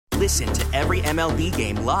Listen to every MLB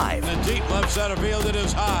game live. In the deep left center field, it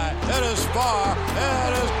is high, it is far,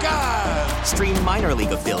 it is gone. Stream minor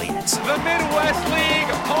league affiliates. The Midwest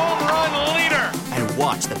League home run leader. And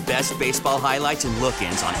watch the best baseball highlights and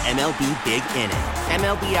look-ins on MLB Big Inning.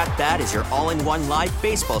 MLB At Bat is your all-in-one live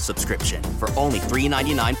baseball subscription for only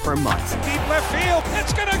 $3.99 per month. Deep left field,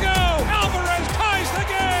 it's gonna go. Alvarez ties the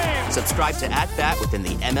game. Subscribe to At Bat within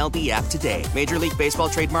the MLB app today. Major League Baseball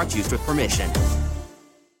trademarks used with permission.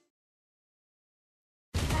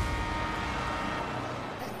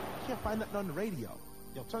 Find nothing on the radio.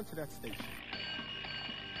 Yo, turn to that station.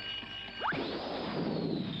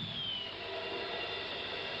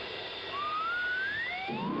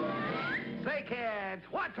 Say, kids,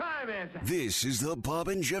 what time is it? This is the Bob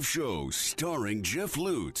and Jeff Show, starring Jeff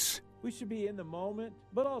Lutz. We should be in the moment,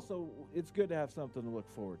 but also it's good to have something to look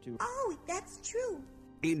forward to. Oh, that's true.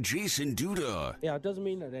 And Jason Duda. Yeah, it doesn't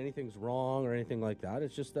mean that anything's wrong or anything like that.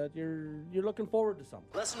 It's just that you're looking forward to something.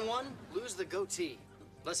 Lesson 1, lose the goatee.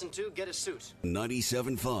 Lesson 2, get a suit.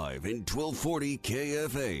 97.5 and 1240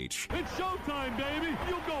 KFH. It's showtime, baby.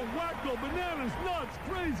 You'll go wacko, bananas, nuts,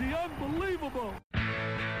 crazy, unbelievable.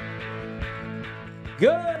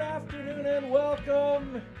 Good afternoon and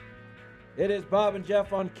welcome. It is Bob and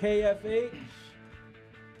Jeff on KFH.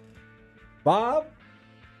 Bob?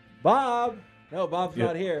 No, Bob's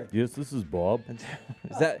not here. Yes, this is Bob.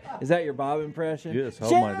 Is that your Bob impression? Yes,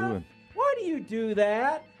 how Jeff, am I doing? Why do you do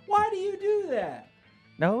that?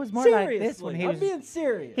 No, it was more Seriously, like this one. I'm being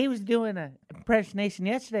serious. He was doing an impersonation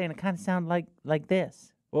yesterday, and it kind of sounded like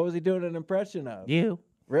this. What was he doing an impression of? You.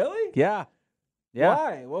 Really? Yeah.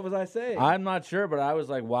 Why? What was I saying? I'm not sure, but I was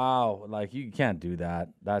like, wow, like you can't do that.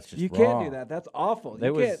 That's just You wrong. can't do that. That's awful.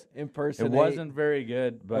 You can't impersonate. It wasn't very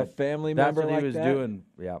good, but a family that's member what like he was that. doing.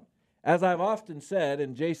 Yeah. As I've often said,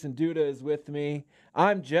 and Jason Duda is with me,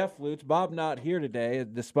 I'm Jeff Lutz. Bob not here today,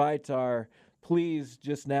 despite our pleas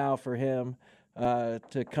just now for him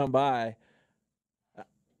to come by.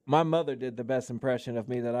 My mother did the best impression of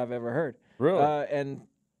me that I've ever heard. Really? And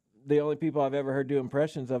the only people I've ever heard do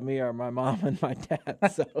impressions of me are my mom and my dad.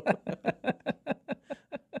 So,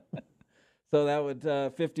 so that was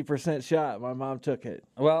 50% shot. My mom took it.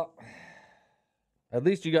 Well, at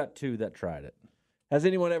least you got two that tried it. Has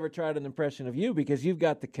anyone ever tried an impression of you? Because you've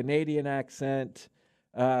got the Canadian accent.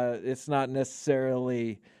 It's not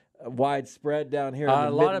necessarily widespread down here in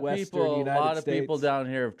the Midwestern United States. A lot of people down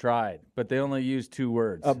here have tried, but they only use two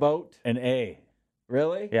words. A boat? An A.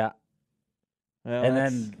 Really? Yeah. Well, and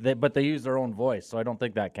then, but they use their own voice, so I don't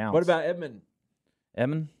think that counts. What about Edmund?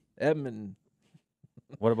 Edmund?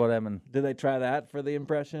 What about Edmund? Did they try that for the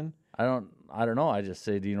impression? I don't know. I just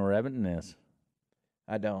say, do you know where Edmonton is?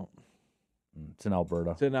 I don't. It's in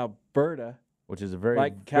Alberta. It's in Alberta. Which is a very,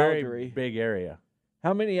 like Calgary. very big area.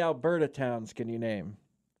 How many Alberta towns can you name?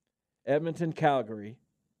 Edmonton, Calgary.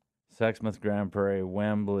 Sexsmith, Grand Prairie,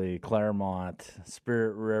 Wembley, Claremont,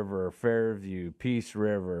 Spirit River, Fairview, Peace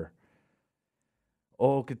River,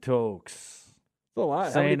 Okotoks. It's a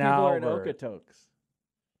lot. How many people are in Okotoks?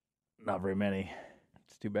 Not very many.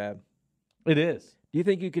 It's too bad. It is. Do you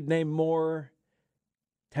think you could name more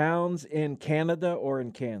towns in Canada or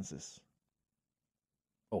in Kansas?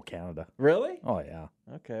 Oh, Canada. Really? Oh, yeah.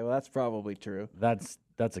 Okay, well, that's probably true. That's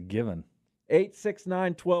a given.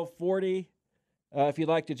 869-1240. If you'd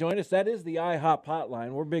like to join us, that is the IHOP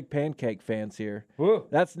hotline. We're big pancake fans here. Woo.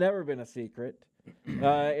 That's never been a secret.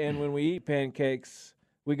 And when we eat pancakes,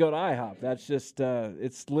 we go to IHOP. That's just,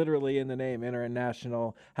 it's literally in the name,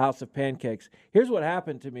 International House of Pancakes. Here's what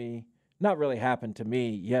happened to me. Not really happened to me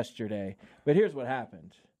yesterday, but here's what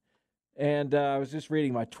happened. And I was just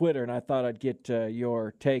reading my Twitter, and I thought I'd get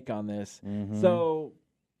your take on this. Mm-hmm. So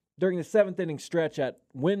during the seventh inning stretch at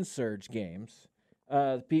Wind Surge games,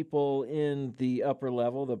 people in the upper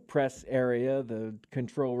level, the press area, the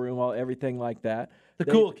control room, everything like that. The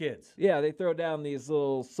cool kids. Yeah, they throw down these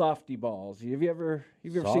little softy balls. Have you ever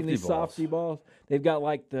seen these softy balls? They've got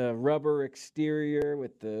like the rubber exterior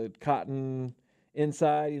with the cotton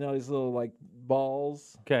inside, these little like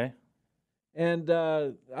balls. Okay. And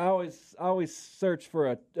I always search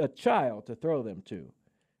for a child to throw them to,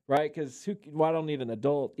 right? Because I don't need an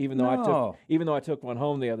adult, even though I took one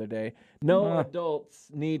home the other day. No adults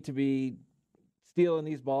need to be stealing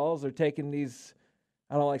these balls or taking these.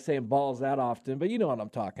 I don't like saying balls that often, but you know what I'm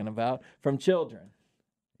talking about, from children.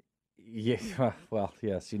 Yeah. Well,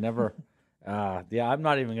 yes. You never. I'm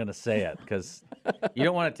not even going to say it because you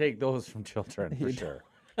don't want to take those from children for sure.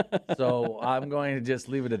 So I'm going to just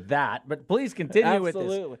leave it at that. But please continue with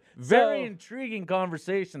this very intriguing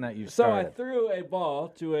conversation that you started. So I threw a ball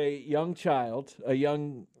to a young child, a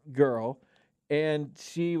young girl, and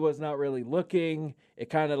she was not really looking. It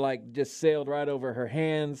kind of like just sailed right over her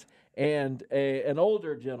hands, and an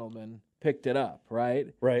older gentleman picked it up, right?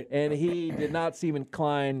 Right. And he did not seem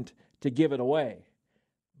inclined to give it away,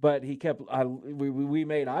 but he kept. We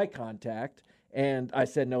made eye contact, and I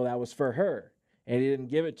said, "No, that was for her," and he didn't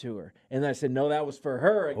give it to her. And I said, "No, that was for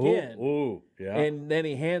her again." Ooh, yeah. And then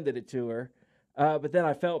he handed it to her, but then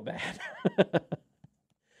I felt bad.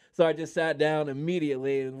 So I just sat down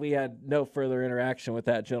immediately, and we had no further interaction with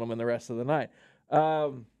that gentleman the rest of the night.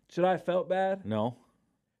 Should I have felt bad? No.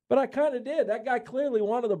 But I kind of did. That guy clearly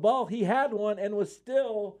wanted the ball. He had one and was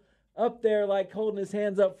still up there like holding his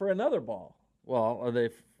hands up for another ball. Well,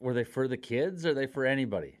 were they for the kids or are they for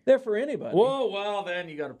anybody? They're for anybody. Whoa, well, then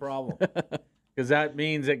you got a problem. Because that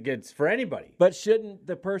means it gets for anybody. But shouldn't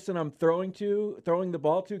the person I'm throwing the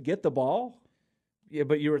ball to, get the ball? Yeah,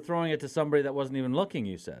 but you were throwing it to somebody that wasn't even looking,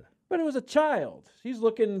 you said. But it was a child. She's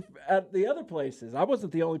looking at the other places. I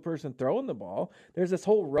wasn't the only person throwing the ball. There's this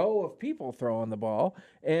whole row of people throwing the ball,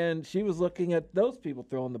 and she was looking at those people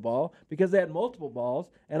throwing the ball because they had multiple balls,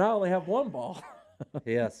 and I only have one ball.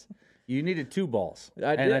 Yes. You needed 2 balls,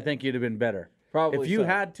 I and did. I think you'd have been better. Probably if you so.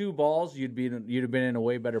 had 2 balls, you'd have been in a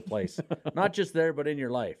way better place. Not just there, but in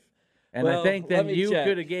your life. And Well, I think let then me you check.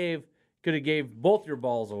 could have gave both your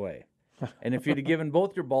balls away. And if you'd have given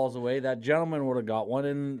both your balls away, that gentleman would have got one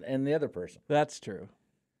and the other person. That's true.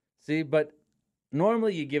 See, but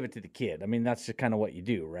normally you give it to the kid. I mean, that's just kind of what you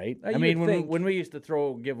do, right? I You mean, would when we used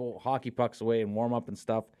to give hockey pucks away and warm up and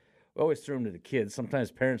stuff, we always threw them to the kids.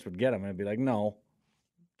 Sometimes parents would get them and be like, no,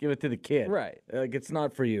 give it to the kid. Right. Like, it's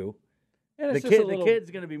not for you. And The it's just the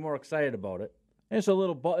kid's going to be more excited about it. And it's a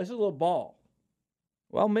little ball. It's a little ball.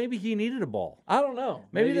 Well, maybe he needed a ball. I don't know.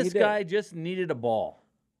 Maybe he this did. guy just needed a ball.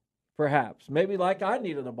 Perhaps. Maybe like I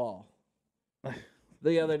needed a ball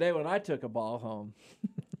the other day when I took a ball home.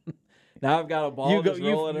 Now I've got a ball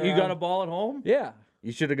rolling around. You got a ball at home? Yeah.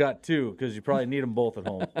 You should have got 2 because you probably need them both at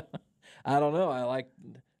home. I don't know.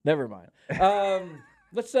 Never mind.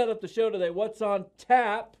 Let's set up the show today. What's on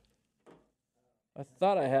tap? I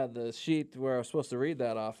thought I had the sheet where I was supposed to read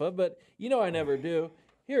that off of, but I never do.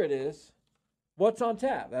 Here it is. What's on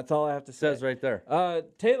tap? That's all I have to say. It says right there.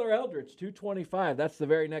 Taylor Eldrige, 225. That's the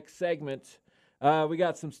very next segment. We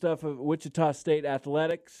got some stuff of Wichita State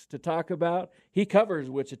athletics to talk about. He covers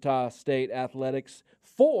Wichita State athletics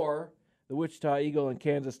for the Wichita Eagle and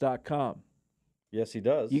Kansas.com. Yes, he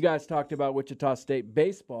does. You guys talked about Wichita State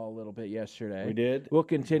baseball a little bit yesterday. We did. We'll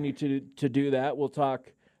continue to do that. We'll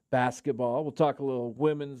talk basketball. We'll talk a little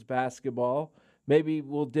women's basketball. Maybe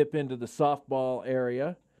we'll dip into the softball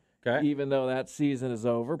area. Okay. Even though that season is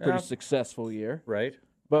over. Pretty successful year. Right.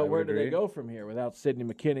 But where do they go from here without Sidney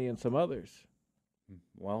McKinney and some others?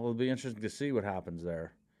 Well, it'll be interesting to see what happens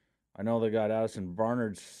there. I know they got Addison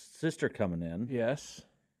Barnard's sister coming in. Yes.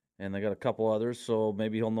 And they got a couple others, so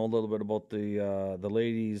maybe he'll know a little bit about the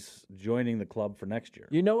ladies joining the club for next year.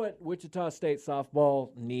 You know what Wichita State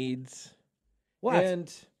softball needs? What?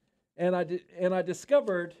 And I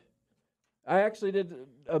discovered, I actually did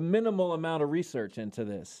a minimal amount of research into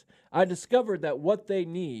this. I discovered that what they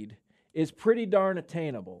need is pretty darn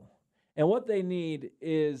attainable. And what they need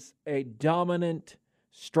is a dominant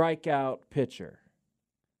strikeout pitcher.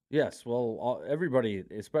 Yes, well, everybody,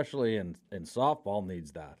 especially in softball,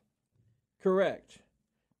 needs that. Correct.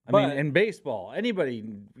 I mean, in baseball, anybody,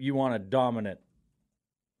 you want a dominant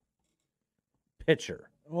pitcher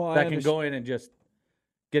that can go in and just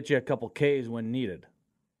get you a couple Ks when needed.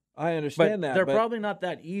 I understand but they're probably not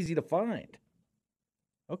that easy to find.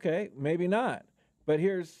 Okay, maybe not. But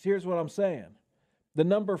here's what I'm saying. The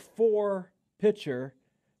number 4 pitcher,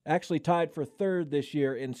 actually tied for 3rd this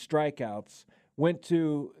year in strikeouts, went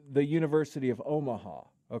to the University of Omaha,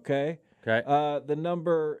 okay? Okay. The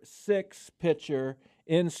number 6 pitcher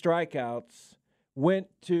in strikeouts went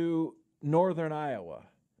to Northern Iowa.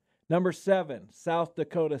 Number 7, South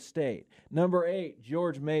Dakota State. Number 8,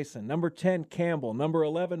 George Mason. Number 10, Campbell. Number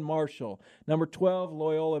 11, Marshall. Number 12,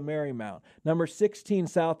 Loyola Marymount. Number 16,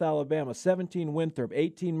 South Alabama. 17, Winthrop.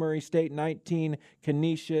 18, Murray State. 19,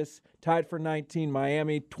 Canisius. Tied for 19,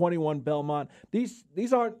 Miami. 21, Belmont. These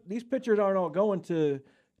pitchers aren't all going to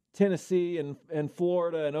Tennessee and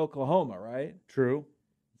Florida and Oklahoma, right? True.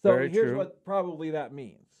 So Very here's true. what probably that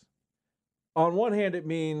means. On one hand, it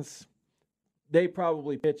means they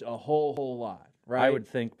probably pitch a whole lot, right? I would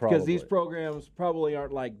think probably. Because these programs probably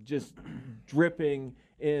aren't like just dripping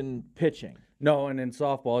in pitching. No, and in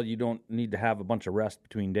softball, you don't need to have a bunch of rest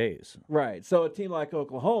between days. Right. So a team like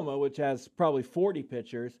Oklahoma, which has probably 40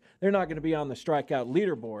 pitchers, they're not going to be on the strikeout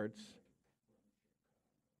leaderboards.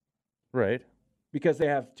 Right. Because they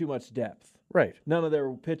have too much depth. Right. None of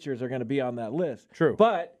their pitchers are going to be on that list. True.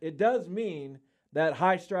 But it does mean that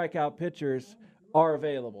high strikeout pitchers are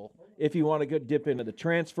available if you want to go dip into the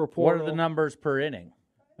transfer portal. What are the numbers per inning?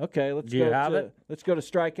 Okay, let's Do you have it? Let's go to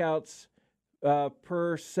strikeouts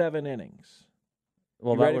per 7 innings.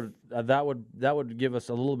 Well, that would give us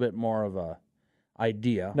a little bit more of a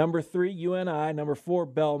idea. Number 3, UNI. Number 4,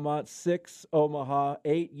 Belmont. 6, Omaha.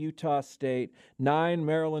 8, Utah State. 9,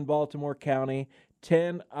 Maryland, Baltimore County.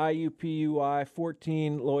 10, IUPUI.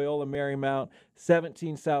 14, Loyola Marymount.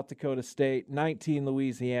 17, South Dakota State. 19,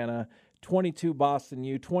 Louisiana. 22, Boston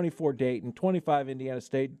U. 24, Dayton. 25, Indiana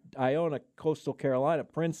State. Iona, Coastal Carolina,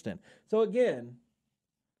 Princeton. So again,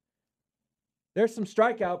 there's some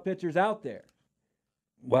strikeout pitchers out there.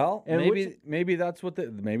 Well, and maybe that's what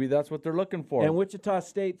they're looking for. And Wichita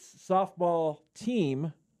State's softball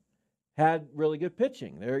team had really good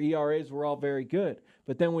pitching. Their ERAs were all very good.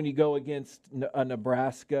 But then when you go against a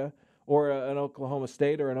Nebraska or an Oklahoma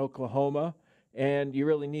State or an Oklahoma, and you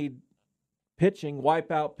really need pitching,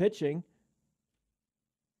 wipeout pitching,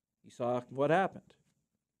 you saw what happened.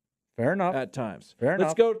 Fair enough. At times. Fair enough.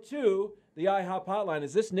 Let's go to the IHOP hotline.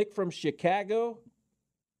 Is this Nick from Chicago?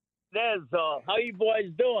 Des, how you boys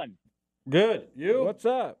doing? Good. You? What's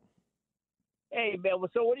up? Hey, man.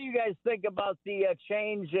 So what do you guys think about the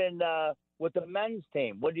change in with the men's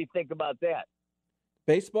team? What do you think about that?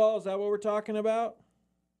 Baseball, is that what we're talking about?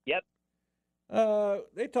 Yep.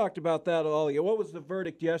 They talked about that all year. What was the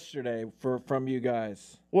verdict yesterday from you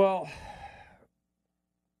guys? Well,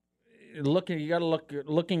 looking.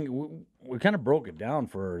 We kind of broke it down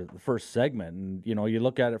for the first segment, and you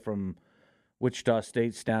look at it from Wichita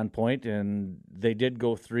State's standpoint, and they did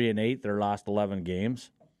go 3-8 their last 11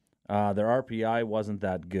 games. Their RPI wasn't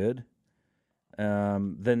that good.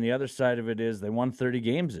 Then the other side of it is they won 30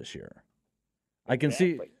 games this year. I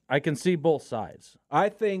can see both sides. I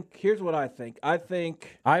think here's what I think. I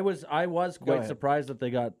was quite surprised that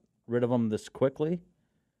they got rid of them this quickly.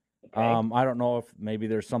 Okay. I don't know if maybe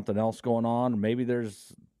there's something else going on. Maybe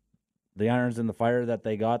there's the irons in the fire that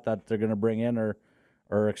they got that they're going to bring in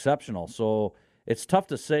are exceptional. So it's tough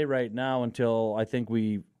to say right now until I think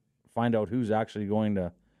we find out who's actually going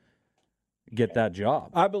to get that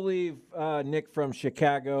job. I believe, Nick from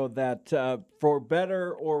Chicago, that for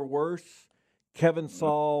better or worse, Kevin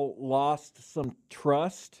Saul lost some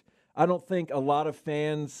trust. I don't think a lot of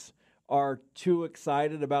fans are too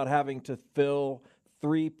excited about having to fill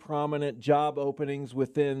 3 prominent job openings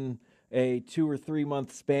within a 2 or 3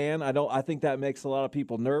 month span. I think that makes a lot of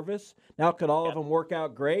people nervous. Now, could all of them work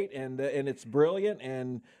out great and it's brilliant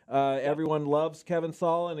and everyone loves Kevin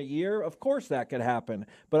Saul in a year? Of course that could happen.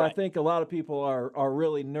 But I think a lot of people are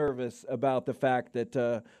really nervous about the fact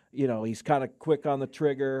that he's kind of quick on the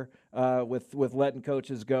trigger with letting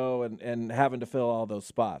coaches go and having to fill all those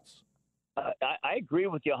spots. I agree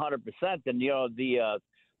with you 100%. And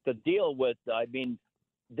the deal with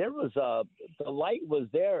there was the light was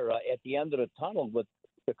there at the end of the tunnel with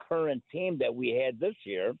the current team that we had this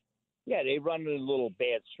year. Yeah, they run a little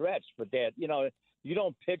bad stretch, but that you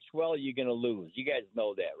don't pitch well, you're going to lose. You guys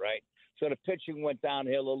know that, right? So the pitching went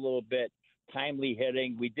downhill a little bit. Timely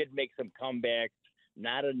hitting, we did make some comebacks,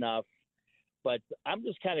 not enough. But I'm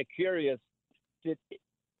just kind of curious,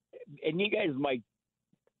 and you guys might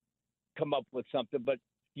come up with something. But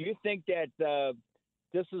do you think that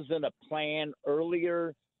this was in a plan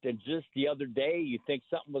earlier than just the other day? You think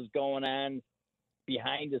something was going on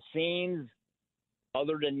behind the scenes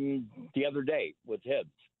other than the other day with Hibbs?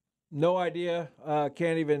 No idea.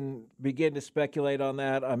 Can't even begin to speculate on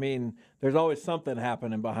that. I mean, there's always something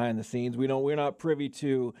happening behind the scenes. We're not privy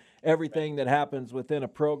to everything that happens within a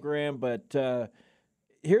program, but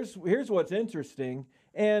here's what's interesting.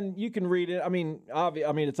 And you can read it. I mean,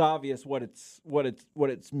 it's obvious what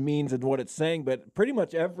it means and what it's saying. But pretty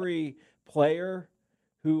much every player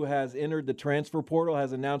who has entered the transfer portal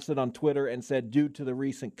has announced it on Twitter and said due to the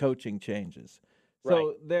recent coaching changes.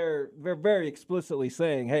 So they're very explicitly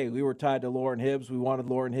saying, "Hey, we were tied to Lauren Hibbs. We wanted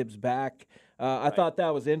Lauren Hibbs back." I thought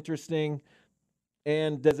that was interesting.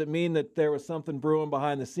 And does it mean that there was something brewing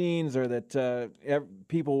behind the scenes, or that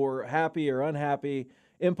people were happy or unhappy?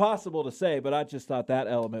 Impossible to say, but I just thought that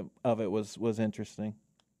element of it was interesting.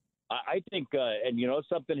 I think, and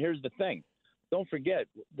something. Here's the thing: don't forget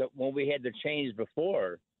that when we had the change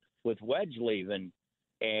before with Wedge leaving,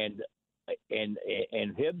 and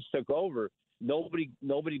Hibbs took over,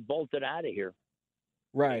 nobody bolted out of here.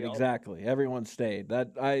 Right, exactly. Everyone stayed.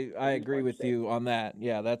 That I agree with you on that.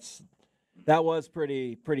 Yeah, that was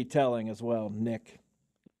pretty telling as well, Nick.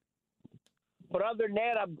 But other than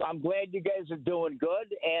that, I'm glad you guys are doing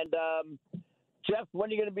good. And Jeff, when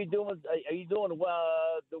are you going to be doing? Are you doing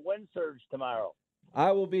the Wind Surge tomorrow?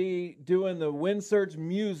 I will be doing the Wind Surge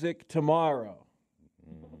music tomorrow.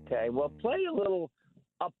 Okay, well, play a little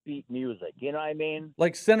upbeat music. You know what I mean?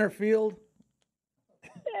 Like center field?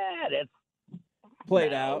 Yeah, that's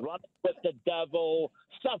played out. Run with the devil,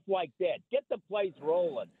 stuff like that. Get the place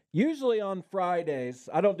rolling. Usually on Fridays,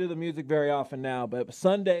 I don't do the music very often now, but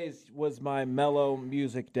Sundays was my mellow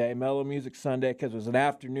music day, mellow music Sunday, because it was an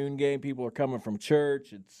afternoon game. People are coming from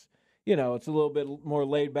church. It's, it's a little bit more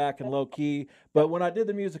laid back and low key. But when I did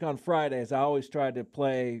the music on Fridays, I always tried to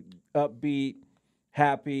play upbeat,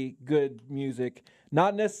 happy, good music.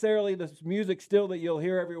 Not necessarily the music still that you'll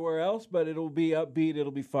hear everywhere else, but it'll be upbeat.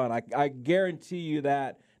 It'll be fun. I guarantee you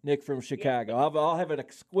that, Nick from Chicago. I'll have an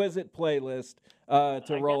exquisite playlist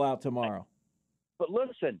to roll out tomorrow. But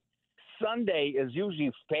listen, Sunday is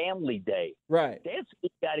usually family day. Right. You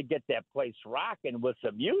got to get that place rocking with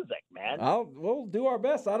some music, man. We'll do our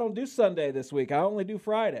best. I don't do Sunday this week. I only do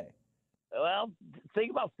Friday. Well,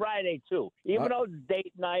 think about Friday, too. Even though it's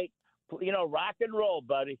date night, rock and roll,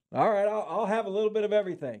 buddy. All right. I'll have a little bit of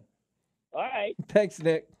everything. All right. Thanks,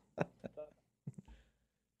 Nick.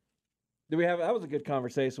 That was a good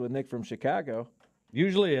conversation with Nick from Chicago.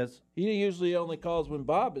 Usually is. He usually only calls when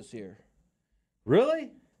Bob is here.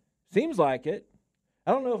 Really? Seems like it.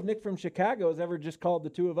 I don't know if Nick from Chicago has ever just called the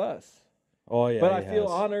two of us. Oh, yeah. But I feel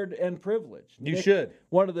honored and privileged. You Nick, should.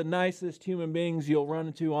 One of the nicest human beings you'll run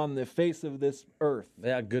into on the face of this earth.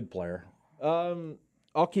 Yeah, good player.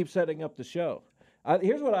 I'll keep setting up the show.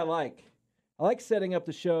 Here's what I like. I like setting up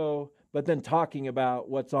the show, but then talking about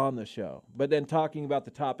what's on the show, but then talking about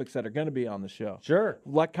the topics that are going to be on the show. Sure.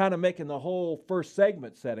 Like kind of making the whole first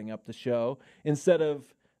segment setting up the show instead of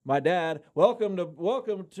my dad, welcome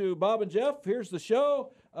to Bob and Jeff. Here's the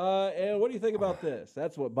show. And what do you think about this?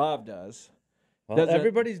 That's what Bob does. Well,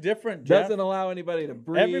 everybody's different, Jeff. Doesn't allow anybody to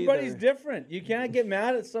breathe. Everybody's different. You can't get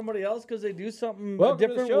mad at somebody else because they do something Welcome a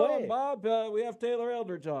different to the show, way. Bob. We have Taylor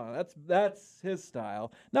Eldrige on. That's his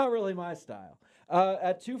style. Not really my style.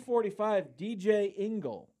 At 2:45, DJ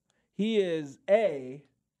Ingall. He is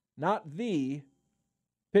not the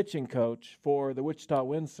pitching coach for the Wichita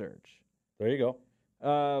Wind Surge. There you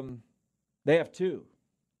go. They have two.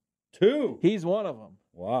 Two? He's one of them.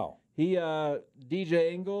 Wow. He,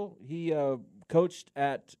 DJ Ingall, he coached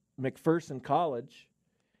at McPherson College.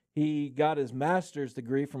 He got his master's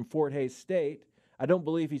degree from Fort Hays State. I don't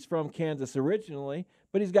believe he's from Kansas originally,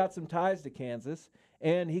 but he's got some ties to Kansas,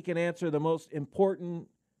 and he can answer the most important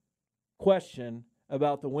question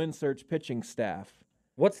about the Wind Surge pitching staff.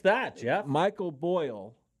 What's that, Jeff? Michael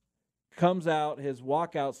Boyle comes out, his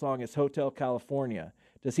walkout song is Hotel California.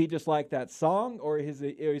 Does he just like that song, or is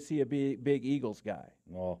he a big Eagles guy?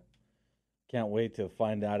 Well, can't wait to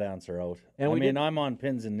find that answer out. And I'm on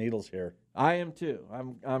pins and needles here. I am too.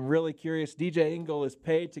 I'm really curious. DJ Ingall is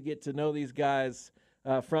paid to get to know these guys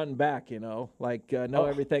front and back, know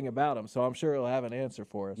everything about them. So I'm sure he'll have an answer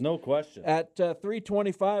for us. No question. At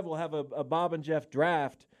 3:25, we'll have a Bob and Jeff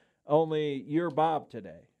draft. Only you're Bob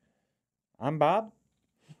today. I'm Bob?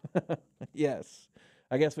 Yes.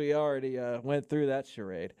 I guess we already went through that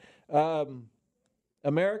charade.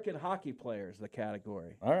 American hockey players, the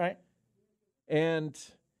category. All right. And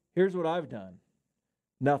here's what I've done.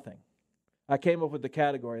 Nothing. I came up with the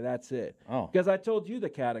category. That's it. Oh. Because I told you the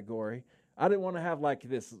category. I didn't want to have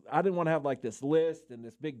this list and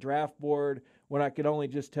this big draft board when I could only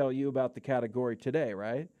just tell you about the category today,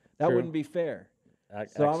 right? That True. wouldn't be fair.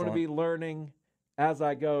 So I'm going to be learning as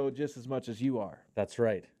I go just as much as you are. That's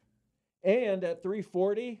right. And at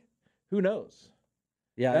 3:40, who knows?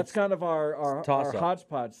 Yeah, that's kind of our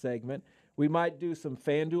hodgepodge segment. We might do some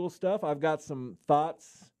FanDuel stuff. I've got some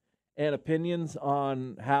thoughts and opinions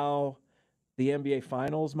on how the NBA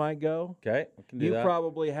Finals might go. Okay, we can do that. You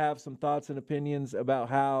probably have some thoughts and opinions about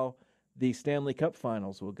how the Stanley Cup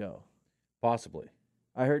Finals will go. Possibly.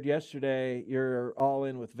 I heard yesterday you're all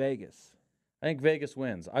in with Vegas. I think Vegas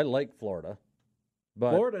wins. I like Florida.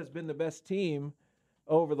 But Florida's been the best team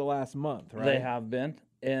over the last month, right? They have been,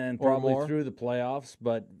 and probably through the playoffs,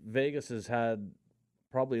 but Vegas has had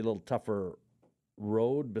probably a little tougher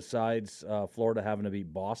road besides Florida having to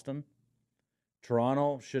beat Boston.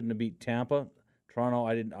 Toronto shouldn't have beat Tampa. Toronto,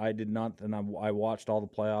 I did not, and I watched all the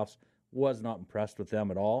playoffs, was not impressed with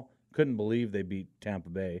them at all. Couldn't believe they beat Tampa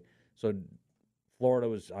Bay. So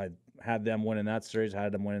Florida I had them winning that series,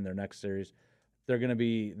 had them winning their next series. They're going to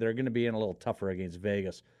be in a little tougher against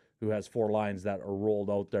Vegas, who has four lines that are rolled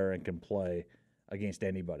out there and can play against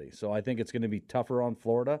anybody. So I think it's going to be tougher on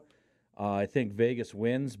Florida. I think Vegas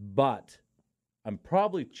wins, but I'm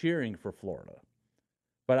probably cheering for Florida.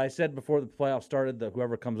 But I said before the playoffs started that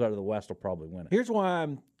whoever comes out of the West will probably win it. Here's why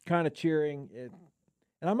I'm kind of cheering,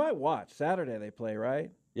 and I might watch. Saturday they play,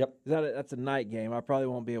 right? Yep. That's a night game. I probably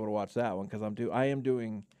won't be able to watch that one because I am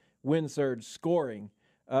doing Wind Surge scoring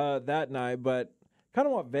that night, but kind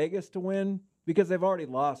of want Vegas to win because they've already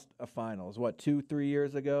lost a finals. What, 2-3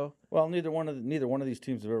 years ago? Well, neither one of these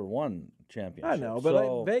teams have ever won championship. I know,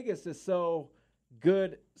 but Vegas is so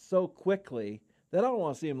good so quickly that I don't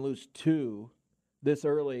want to see them lose 2 this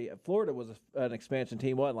early. Florida was an expansion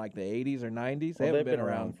team, what, like the 80s or 90s? They haven't been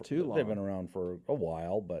around for too long. They've been around for a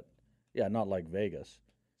while, but yeah, not like Vegas.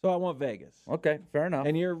 So I want Vegas. Okay, fair enough.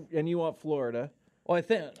 And you want Florida. Well,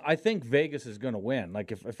 I think Vegas is going to win.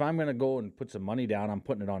 Like if I'm going to go and put some money down, I'm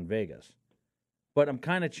putting it on Vegas. But I'm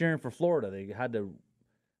kind of cheering for Florida. They had to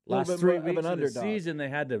last 3 weeks of the season. They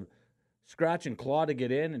had to scratch and claw to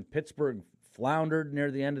get in, and Pittsburgh floundered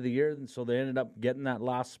near the end of the year, and so they ended up getting that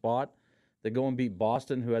last spot. They go and beat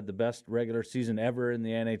Boston, who had the best regular season ever in the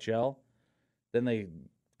NHL. Then they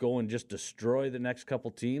go and just destroy the next couple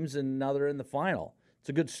teams, and now they're in the final. It's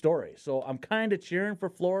a good story. So I'm kind of cheering for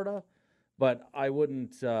Florida, but I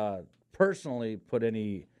wouldn't personally put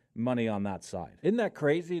any money on that side. Isn't that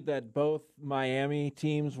crazy that both Miami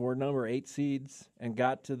teams were number 8 seeds and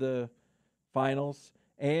got to the finals,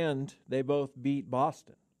 and they both beat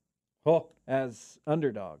Boston as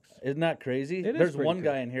underdogs? Isn't that crazy? There's one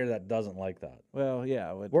guy in here that doesn't like that. Well,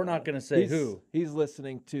 yeah. We're not going to say who. He's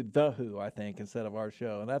listening to The Who, I think, instead of our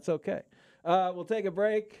show, and that's okay. We'll take a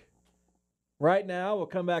break right now. We'll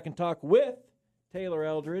come back and talk with Taylor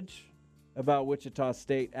Eldrige about Wichita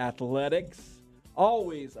State athletics.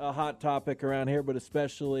 Always a hot topic around here, but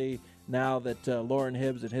especially now that Lauren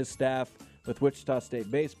Hibbs and his staff with Wichita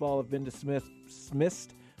State baseball have been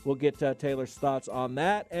dismissed. We'll get Taylor's thoughts on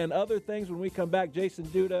that and other things when we come back. Jason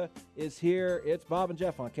Duda is here. It's Bob and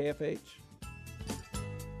Jeff on KFH.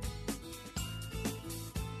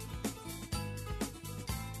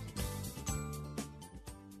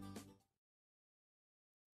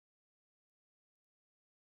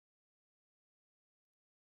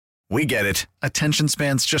 We get it. Attention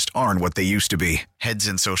spans just aren't what they used to be. Heads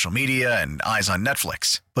in social media and eyes on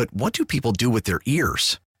Netflix. But what do people do with their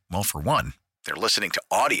ears? Well, for one, they're listening to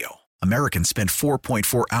audio. Americans spend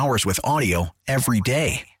 4.4 hours with audio every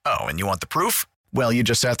day. Oh, and you want the proof? Well, you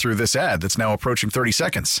just sat through this ad that's now approaching 30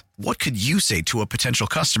 seconds. What could you say to a potential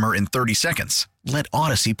customer in 30 seconds? Let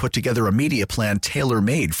Odyssey put together a media plan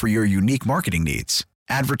tailor-made for your unique marketing needs.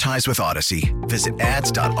 Advertise with Odyssey. Visit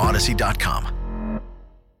ads.odyssey.com.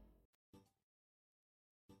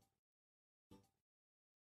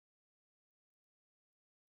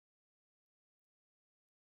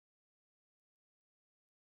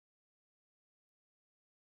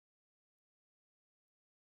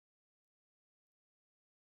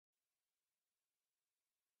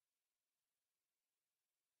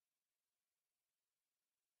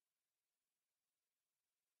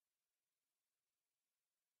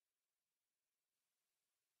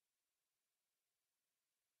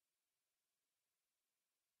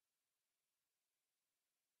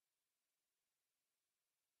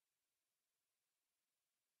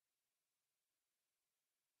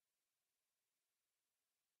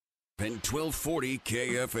 And 1240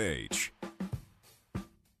 KFH.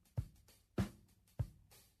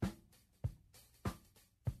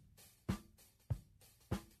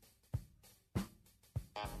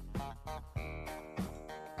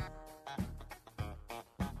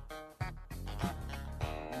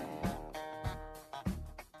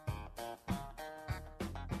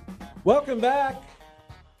 Welcome back.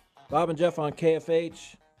 Bob and Jeff on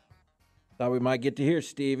KFH. Thought we might get to hear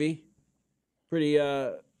Stevie. Pretty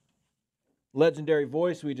legendary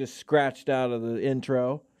voice we just scratched out of the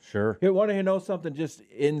intro. Sure. Here, want to know something just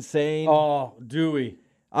insane? Oh, Dewey.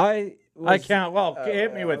 I can't. Well,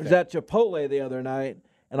 hit me with it. I was at Chipotle the other night,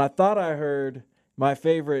 and I thought I heard my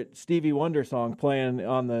favorite Stevie Wonder song playing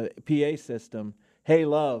on the PA system, Hey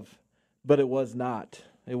Love, but it was not.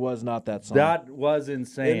 It was not that song. That was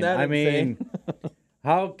insane. Isn't that insane? Mean,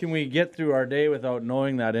 how can we get through our day without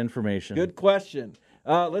knowing that information? Good question.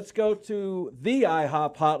 Let's go to the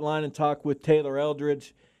IHOP hotline and talk with Taylor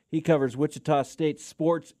Eldrige. He covers Wichita State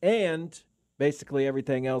sports and basically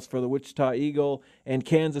everything else for the Wichita Eagle and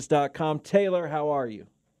Kansas.com. Taylor, how are you?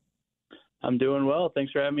 I'm doing well.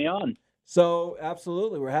 Thanks for having me on. So,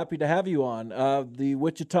 absolutely. We're happy to have you on. The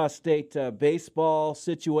Wichita State baseball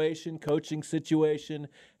situation, coaching situation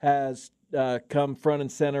has come front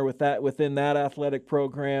and center with that within that athletic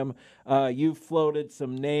program. You've floated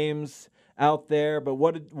some names out there. But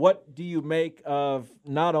what do you make of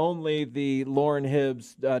not only the Lauren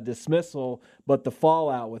Hibbs dismissal, but the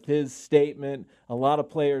fallout with his statement? A lot of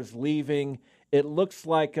players leaving. It looks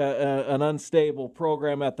like an unstable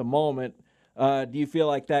program at the moment. Do you feel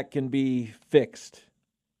like that can be fixed?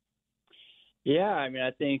 Yeah, I mean,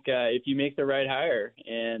 I think if you make the right hire,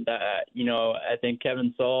 and I think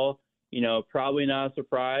Kevin Saul, probably not a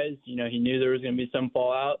surprise. He knew there was going to be some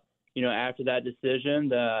fallout, after that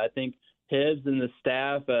decision. I think Hibbs and the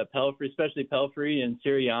staff, Pelfrey, especially Pelfrey and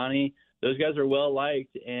Sirianni, those guys are well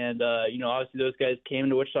liked, and obviously those guys came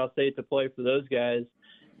to Wichita State to play for those guys,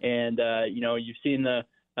 and you've seen the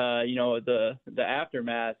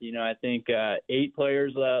aftermath. I think 8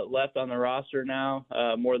 players left on the roster now,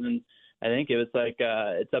 more than. I think it was like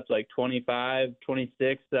it's up to like 25,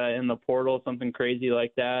 26 in the portal, something crazy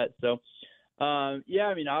like that. So, I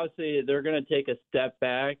mean, obviously they're going to take a step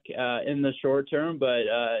back in the short term, but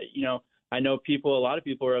I know a lot of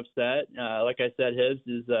people are upset. Like I said, Hibbs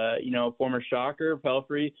is former Shocker,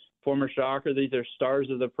 Pelfrey, former Shocker. These are stars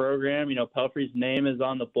of the program. Pelfrey's name is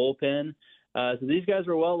on the bullpen. So these guys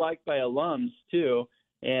were well liked by alums too,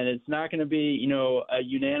 and it's not going to be a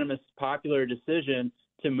unanimous popular decision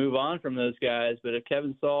to move on from those guys. But if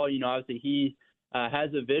Kevin Saul, obviously he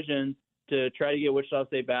has a vision to try to get Wichita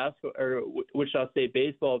State basketball or Wichita State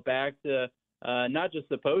baseball back to not just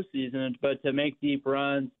the postseason, but to make deep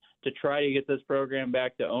runs to try to get this program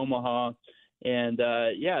back to Omaha. And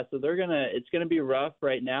so it's gonna be rough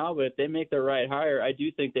right now, but if they make the right hire, I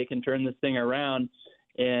do think they can turn this thing around.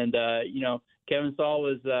 And Kevin Saul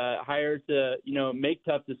was hired to make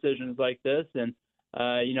tough decisions like this, and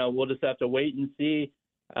we'll just have to wait and see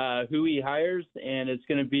who he hires, and it's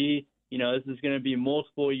going to be, this is going to be a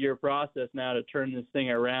multiple year process now to turn this thing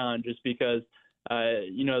around, just because,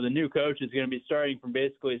 the new coach is going to be starting from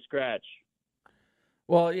basically scratch.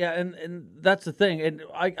 Well, yeah, and that's the thing. And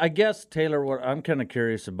I guess, Taylor, what I'm kind of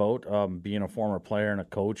curious about, being a former player and a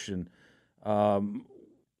coach, and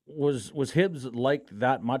was Hibbs liked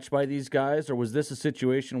that much by these guys, or was this a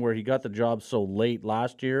situation where he got the job so late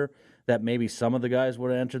last year that maybe some of the guys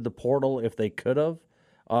would have entered the portal if they could have?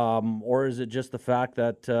 Or is it just the fact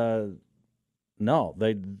that no,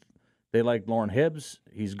 they like Lauren Hibbs,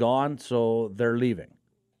 he's gone, so they're leaving?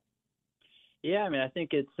 Yeah, I mean, I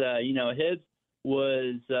think it's Hibbs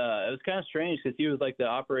was it was kind of strange because he was like the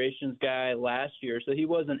operations guy last year, so he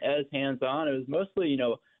wasn't as hands-on. It was mostly,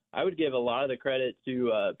 I would give a lot of the credit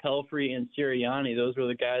to Pelfrey and Sirianni. Those were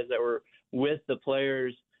the guys that were with the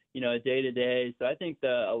players, day to day. So I think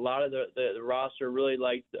a lot of the roster really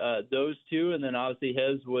liked those two, and then obviously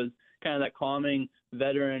Hibbs was kind of that calming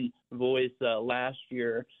veteran voice last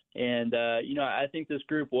year. And I think this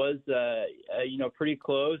group was pretty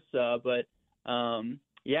close, but I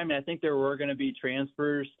mean, I think there were going to be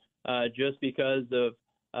transfers just because of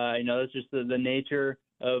that's just the nature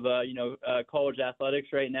of college athletics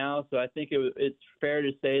right now. So I think it's fair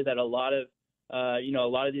to say that a lot of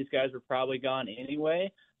these guys were probably gone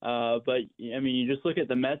anyway. But I mean, you just look at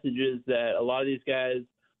the messages that a lot of these guys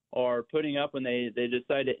are putting up when they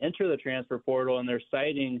decide to enter the transfer portal, and they're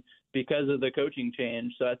citing because of the coaching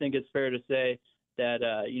change. So I think it's fair to say that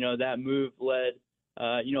that move led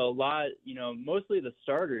a lot, mostly the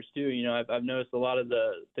starters too. I've noticed a lot of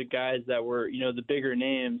the guys that were the bigger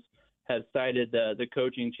names have cited the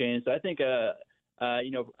coaching change. So I think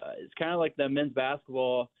it's kind of like the men's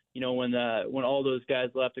basketball. When all those guys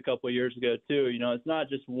left a couple of years ago too, it's not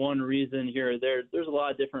just one reason here or there. There's a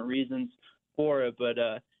lot of different reasons for it, but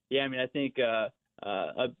I mean, I think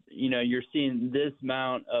you're seeing this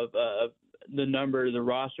amount of the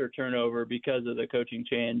roster turnover because of the coaching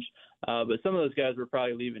change. But some of those guys were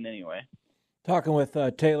probably leaving anyway. Talking with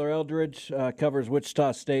Taylor Eldrige, covers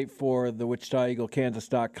Wichita State for the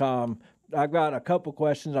WichitaEagleKansas.com. I've got a couple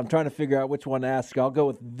questions. I'm trying to figure out which one to ask. I'll go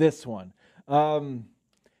with this one.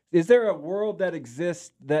 Is there a world that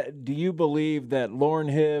exists that do you believe that Lauren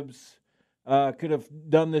Hibbs could have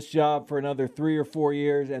done this job for another 3 or 4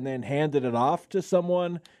 years and then handed it off to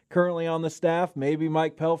someone currently on the staff? Maybe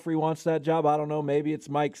Mike Pelfrey wants that job. I don't know. Maybe it's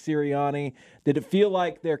Mike Sirianni. Did it feel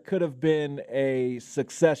like there could have been a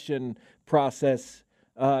succession process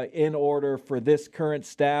in order for this current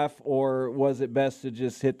staff, or was it best to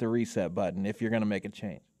just hit the reset button if you're going to make a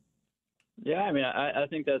change? Yeah, I mean, I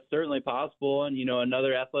think that's certainly possible. And,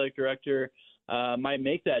 another athletic director might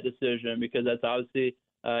make that decision because that's obviously,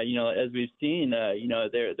 as we've seen,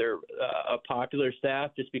 they're a popular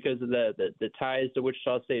staff just because of the ties to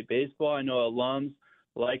Wichita State baseball. I know alums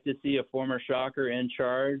like to see a former Shocker in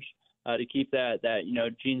charge to keep that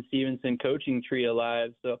Gene Stevenson coaching tree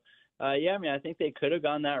alive. So, I mean, I think they could have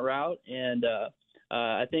gone that route. And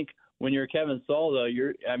I think when you're Kevin Saul, though,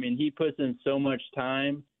 he puts in so much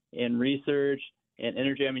time and research and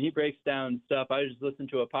energy. I mean, he breaks down stuff. I just listened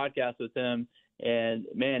to a podcast with him, and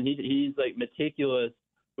man, he's like meticulous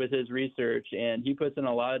with his research, and he puts in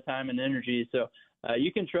a lot of time and energy. So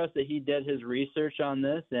you can trust that he did his research on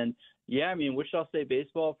this. And yeah, I mean, Wichita State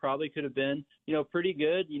baseball probably could have been, pretty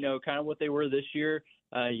good, kind of what they were this year,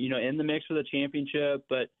 in the mix for the championship.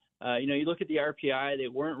 But, you look at the RPI, they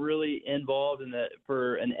weren't really involved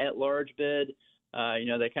for an at-large bid.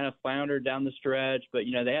 They kind of floundered down the stretch, but,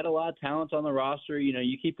 they had a lot of talent on the roster.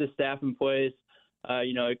 You keep the staff in place.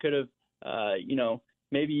 It could have,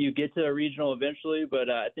 maybe you get to a regional eventually, but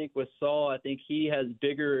I think with Saul, I think he has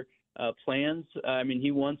bigger plans.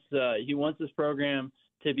 He wants this program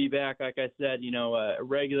to be back, like I said, a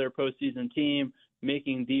regular postseason team,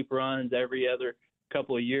 making deep runs every other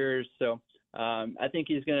couple of years. So I think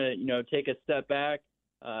he's going to, take a step back,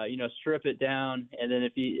 strip it down, and then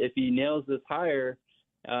if he nails this hire,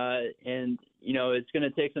 and it's going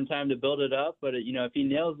to take some time to build it up, but if he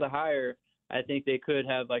nails the hire, I think they could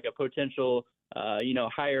have like a potential,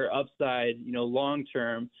 higher upside, long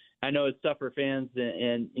term. I know it's tough for fans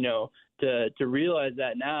and to realize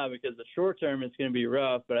that now, because the short term it's going to be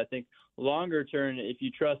rough, but I think longer term, if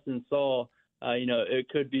you trust in Saul, it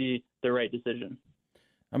could be the right decision.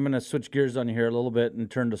 I'm going to switch gears on you here a little bit and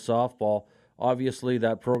turn to softball. Obviously,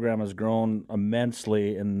 that program has grown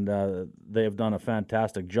immensely, and they have done a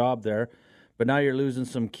fantastic job there. But now you're losing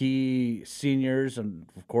some key seniors, and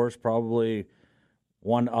of course, probably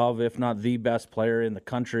one of, if not the best player in the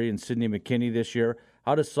country in Sydney McKinney this year.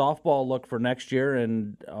 How does softball look for next year,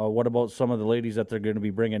 and what about some of the ladies that they're going to be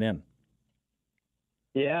bringing in?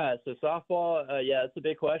 Yeah, so softball, it's a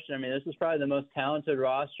big question. I mean, this is probably the most talented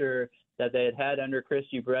roster that they had under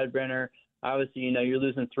Christy Bredbrenner. Obviously, you're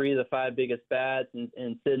losing 3 of the 5 biggest bats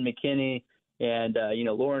in Sid McKinney and,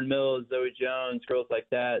 Lauren Mills, Zoe Jones, girls like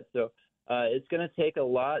that. So it's going to take a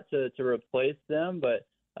lot to replace them, but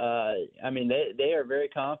they are very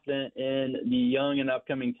confident in the young and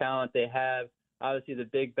upcoming talent they have. Obviously, the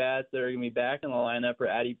big bats that are going to be back in the lineup are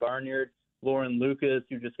Addie Barnyard, Lauren Lucas,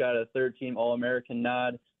 who just got a third-team All-American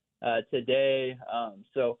nod today.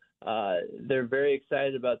 So they're very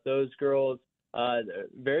excited about those girls. They're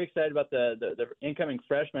very excited about the incoming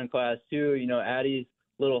freshman class, too. Addie's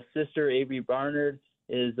little sister, Avery Barnard,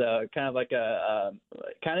 is kind of like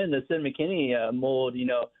kind of in the Sid McKinney mold,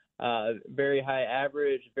 very high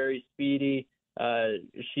average, very speedy.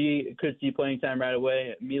 She could see playing time right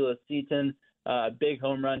away. Mila Seaton, big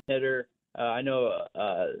home run hitter. I know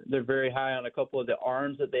they're very high on a couple of the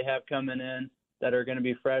arms that they have coming in that are going to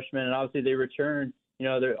be freshmen. And obviously they returned,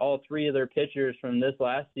 they're all 3 of their pitchers from this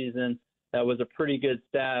last season. That was a pretty good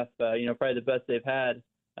staff, probably the best they've had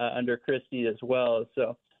under Christie as well.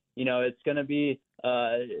 So, it's going to be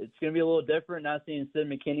a little different not seeing Sid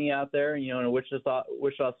McKinney out there, in a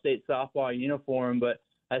Wichita State softball uniform. But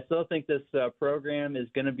I still think this program is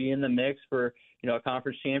going to be in the mix for, a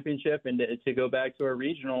conference championship and to go back to a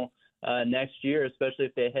regional next year, especially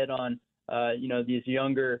if they hit on, these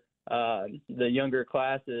younger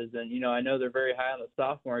classes. And, I know they're very high on the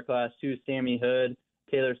sophomore class too. Sammy Hood,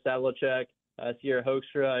 Taylor Savlicek, Sierra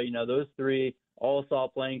Hoekstra, those 3 all saw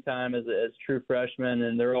playing time as true freshmen,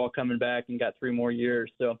 and they're all coming back and got 3 more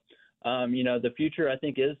years. So, the future I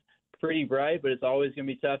think is pretty bright, but it's always going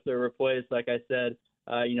to be tough to replace, like I said,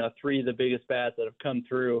 3 of the biggest bats that have come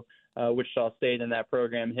through Wichita State in that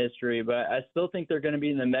program history. But I still think they're going to be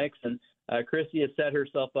in the mix, and Christie has set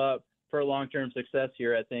herself up for long-term success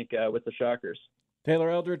here, I think, with the Shockers. Taylor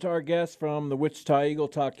Eldrige, our guest from the Wichita Eagle,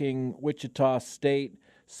 talking Wichita State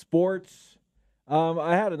sports.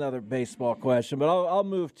 I had another baseball question, but I'll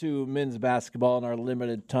move to men's basketball in our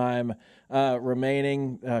limited time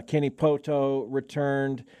remaining. Kenny Poto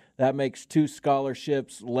returned. That makes 2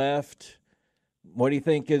 scholarships left. What do you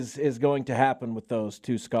think is going to happen with those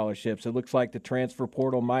 2 scholarships? It looks like the transfer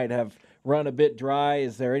portal might have run a bit dry.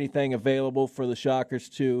 Is there anything available for the Shockers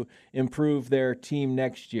to improve their team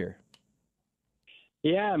next year?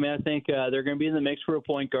 Yeah, I think they're going to be in the mix for a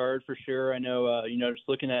point guard for sure. I know, just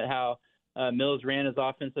looking at how Mills ran his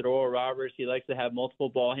offense at Oral Roberts, he likes to have multiple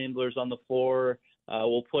ball handlers on the floor.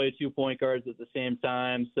 We'll play 2 point guards at the same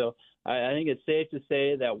time. So I think it's safe to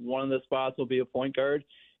say that one of the spots will be a point guard.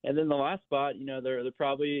 And then the last spot, they're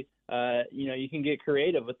probably, you can get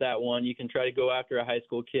creative with that one. You can try to go after a high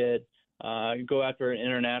school kid, go after an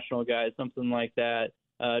international guy, something like that.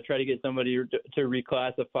 Try to get somebody to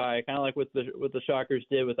reclassify, kind of like what the Shockers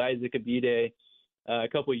did with Isaac Abide a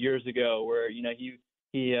couple of years ago, where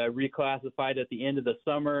he reclassified at the end of the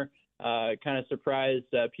summer, kind of surprised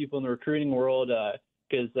people in the recruiting world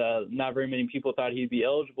because not very many people thought he'd be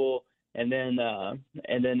eligible. and then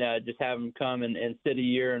just have him come and sit a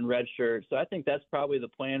year in redshirt. So I think that's probably the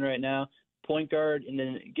plan right now. Point guard, and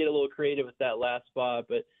then get a little creative with that last spot.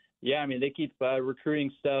 But yeah, I mean, they keep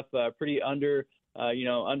recruiting stuff pretty under lock.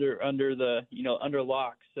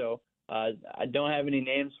 So I don't have any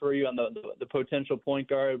names for you on the potential point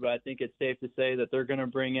guard, but I think it's safe to say that they're going to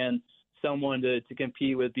bring in someone to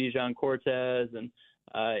compete with Bijan Cortez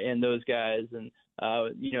and those guys. And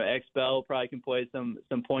X-Bell probably can play some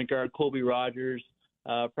point guard. Colby Rogers,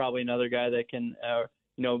 probably another guy that can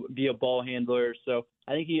be a ball handler. So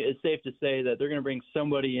I think it's safe to say that they're going to bring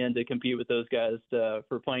somebody in to compete with those guys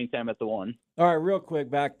for playing time at the one. All right, real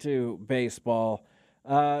quick, back to baseball.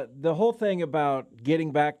 The whole thing about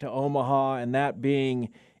getting back to Omaha and that being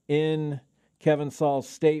in Kevin Saul's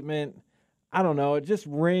statement, I don't know, it just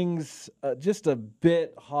rings just a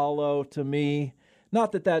bit hollow to me.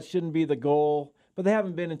 Not that shouldn't be the goal, but they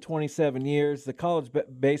haven't been in 27 years. The college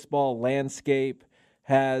baseball landscape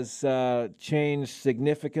has changed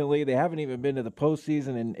significantly. They haven't even been to the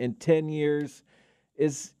postseason in 10 years.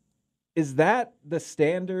 Is that the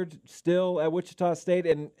standard still at Wichita State?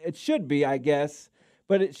 And it should be, I guess,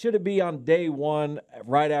 but should it be on day one,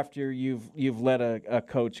 right after you've let a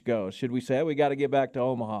coach go? Should we say, we got to get back to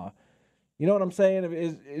Omaha? You know what I'm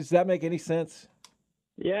saying? Does that make any sense?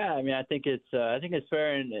 Yeah, I mean, I think it's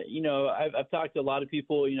fair, and I've talked to a lot of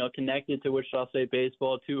people, connected to Wichita State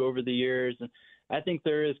baseball too over the years, and I think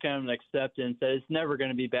there is kind of an acceptance that it's never going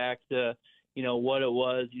to be back to what it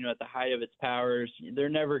was, at the height of its powers. They're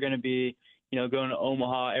never going to be, going to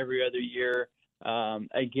Omaha every other year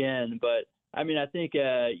again. But I mean, I think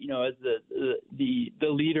as the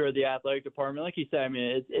leader of the athletic department, like you said, I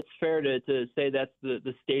mean, it's fair to say that's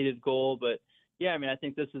the stated goal, but. Yeah, I mean, I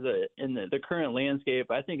think this is in the current landscape,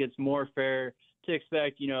 I think it's more fair to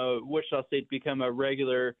expect, Wichita State to become a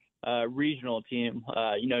regular regional team,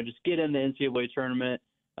 just get in the NCAA tournament.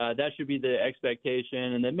 That should be the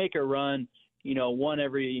expectation, and then make a run, one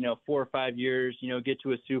every, 4 or 5 years, get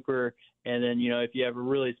to a super. And then, if you have a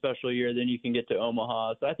really special year, then you can get to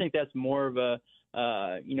Omaha. So I think that's more of a,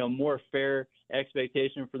 more fair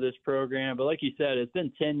expectation for this program. But like you said, it's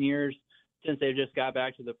been 10 years since they just got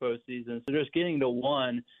back to the postseason. So just getting to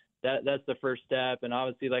one, that's the first step. And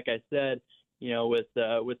obviously, like I said, with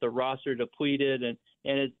the roster depleted and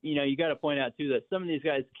it's, you got to point out too that some of these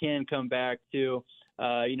guys can come back too.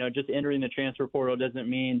 Just entering the transfer portal doesn't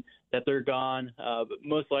mean that they're gone. But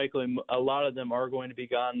most likely a lot of them are going to be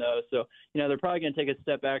gone though. So, they're probably going to take a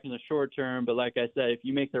step back in the short term. But like I said, if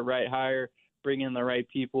you make the right hire, bring in the right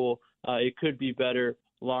people, it could be better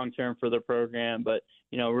long term for the program. But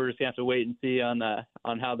we're just gonna have to wait and see on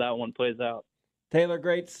how that one plays out. Taylor,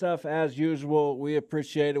 great stuff as usual. We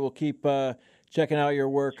appreciate it. We'll keep checking out your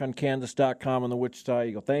work on Kansas.com and the Wichita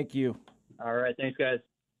Eagle. Thank you. All right, thanks guys.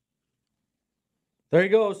 There he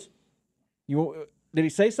goes. Did he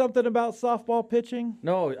say something about softball pitching?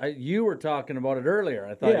 No, you were talking about it earlier.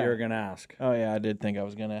 I thought you were going to ask. Oh, yeah, I did think I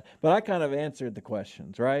was going to. But I kind of answered the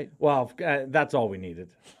questions, right? Well, that's all we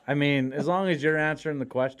needed. I mean, as long as you're answering the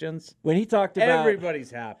questions, when he talked about everybody's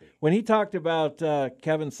happy. When he talked about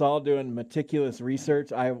Kevin Saul doing meticulous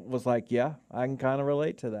research, I was like, yeah, I can kind of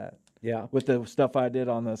relate to that. Yeah. With the stuff I did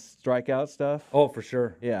on the strikeout stuff. Oh, for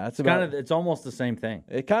sure. Yeah, it's almost the same thing.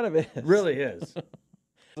 It kind of is. It really is.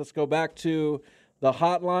 Let's go back to the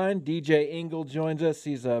hotline. DJ Ingall joins us.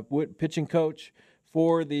 He's a pitching coach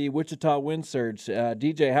for the Wichita Wind Surge.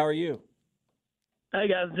 DJ, how are you? Hey,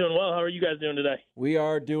 guys. Doing well. How are you guys doing today? We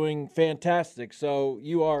are doing fantastic. So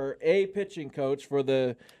you are a pitching coach for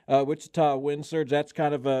the Wichita Wind Surge. That's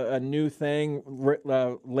kind of a new thing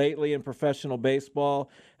lately in professional baseball,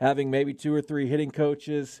 having maybe 2 or 3 hitting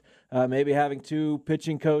coaches, maybe having 2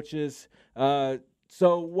 pitching coaches.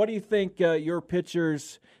 So what do you think your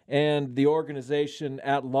pitchers and the organization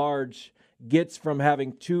at large gets from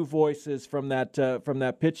having 2 voices from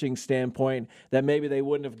that pitching standpoint that maybe they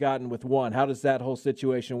wouldn't have gotten with 1? How does that whole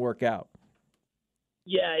situation work out?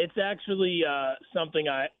 Yeah, it's actually something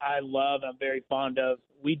I love. I'm very fond of.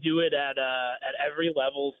 We do it at every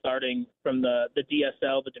level, starting from the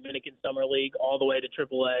DSL, the Dominican Summer League, all the way to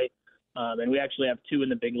AAA, and we actually have 2 in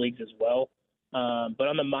the big leagues as well. But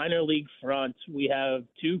on the minor league front, we have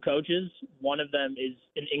 2 coaches. One of them is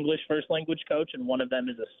an English first language coach, and one of them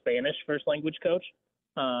is a Spanish first language coach.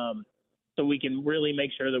 So we can really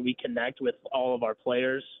make sure that we connect with all of our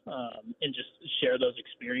players and just share those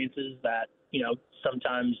experiences that,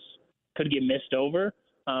 sometimes could get missed over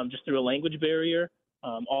just through a language barrier.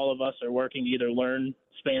 All of us are working to either learn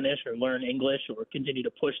Spanish or learn English or continue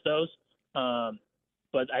to push those.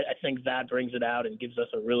 But I think that brings it out and gives us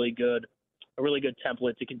a really good a really good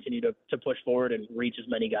template to continue to push forward and reach as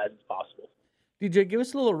many guys as possible. DJ, give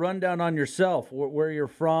us a little rundown on yourself, where you're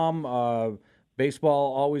from.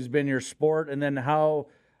 Baseball always been your sport, and then how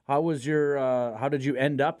did you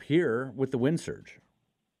end up here with the Wind Surge?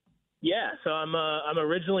 Yeah, so I'm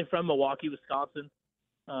originally from Milwaukee, Wisconsin.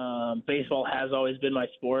 Baseball has always been my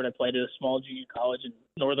sport. I played at a small junior college in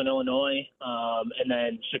Northern Illinois, and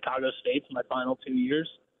then Chicago State for my final 2 years.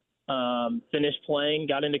 Finished playing,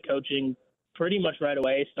 got into coaching pretty much right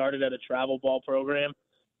away. Started at a travel ball program.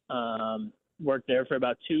 Worked there for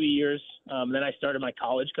about 2 years. Then I started my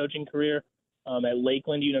college coaching career at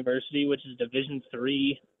Lakeland University, which is Division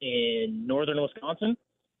III in northern Wisconsin.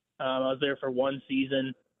 I was there for 1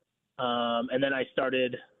 season. And then I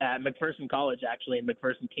started at McPherson College, actually, in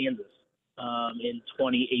McPherson, Kansas, in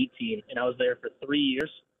 2018. And I was there for 3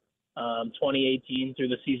 years, 2018 through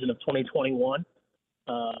the season of 2021.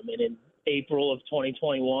 And in April of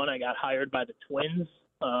 2021, I got hired by the Twins.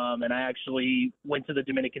 And I actually went to the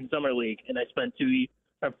Dominican Summer League, and I spent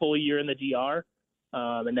a full year in the DR.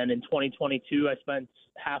 And then in 2022, I spent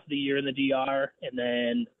half the year in the DR, and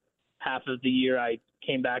then half of the year I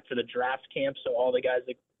came back for the draft camp. So all the guys,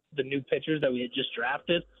 the new pitchers that we had just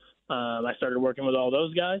drafted, I started working with all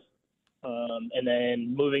those guys. And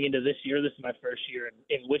then moving into this year, this is my first year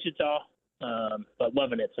in Wichita, but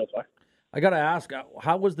loving it so far. I got to ask,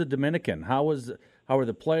 how was the Dominican? How were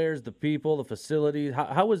the players, the people, the facilities?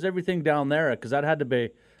 How was everything down there? Because that had to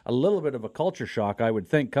be a little bit of a culture shock, I would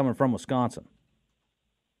think, coming from Wisconsin.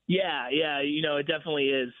 Yeah, it definitely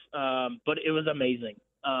is. But it was amazing.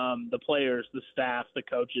 The players, the staff, the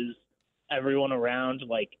coaches, everyone around,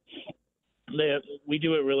 we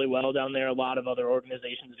do it really well down there. A lot of other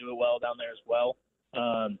organizations do it well down there as well.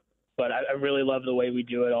 But I really love the way we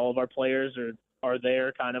do it. All of our players are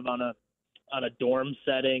there kind of on a dorm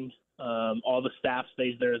setting. All the staff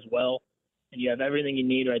stays there as well. And you have everything you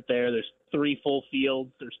need right there. There's 3 full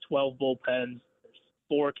fields. There's 12 bullpens. There's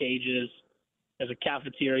 4 cages. There's a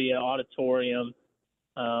cafeteria, auditorium,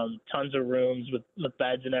 tons of rooms with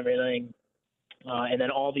beds and everything. And then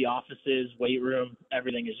all the offices, weight room,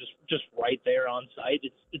 everything is just right there on site.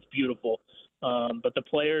 It's beautiful. But the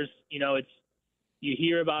players, you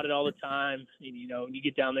hear about it all the time. You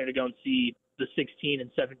get down there to go and see the 16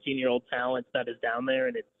 and 17-year-old talent that is down there,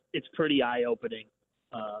 and it's pretty eye-opening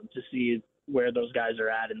to see where those guys are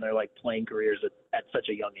at in their playing careers at such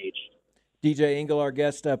a young age. DJ Ingall, our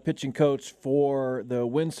guest pitching coach for the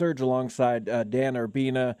Wind Surge, alongside Dan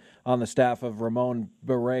Urbina on the staff of Ramon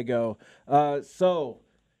Borrego.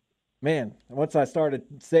 Man, once I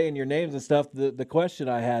started saying your names and stuff, the question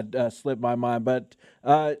I had slipped my mind. But,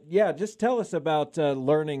 just tell us about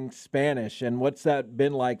learning Spanish and what's that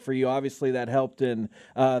been like for you. Obviously, that helped in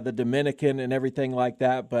the Dominican and everything like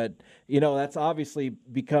that. But, that's obviously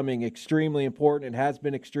becoming extremely important. It has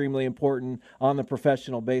been extremely important on the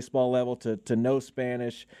professional baseball level to know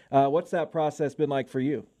Spanish. What's that process been like for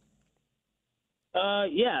you? So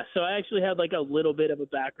I actually had a little bit of a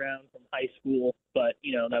background from high school, but,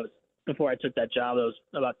 that was before I took that job. That was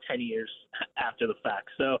about 10 years after the fact.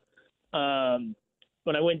 So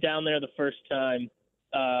when I went down there the first time,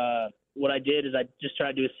 what I did is I just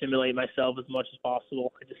tried to assimilate myself as much as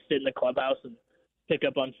possible. I just sit in the clubhouse and pick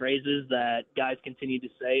up on phrases that guys continue to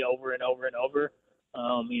say over and over and over.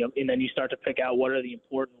 And then you start to pick out what are the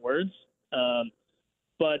important words.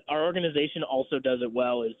 But our organization also does it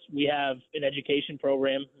well. Is we have an education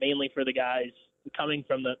program mainly for the guys coming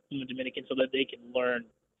from the Dominican so that they can learn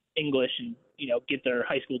English and, get their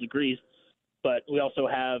high school degrees. But we also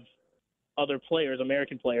have other players,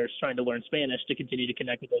 American players, trying to learn Spanish to continue to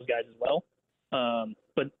connect with those guys as well.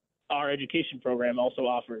 But our education program also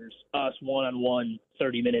offers us one-on-one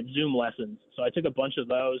 30-minute Zoom lessons. So I took a bunch of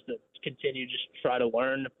those to continue just try to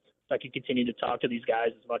learn. So I could continue to talk to these guys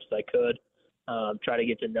as much as I could, try to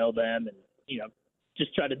get to know them and,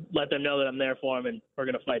 just try to let them know that I'm there for them and we're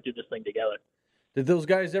going to fight through this thing together. Did those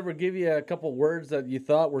guys ever give you a couple words that you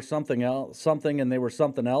thought were something and they were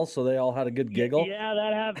something else, so they all had a good giggle? Yeah,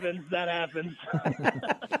 that happens.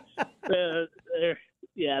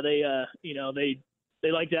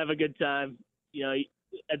 They like to have a good time.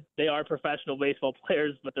 They are professional baseball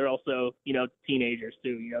players, but they're also, teenagers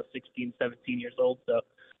too, 16, 17 years old. So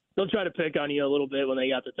they'll try to pick on you a little bit when they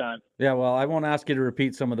got the time. Yeah, well, I won't ask you to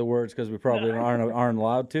repeat some of the words because we probably aren't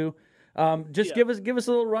allowed to. Give us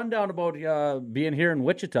a little rundown about being here in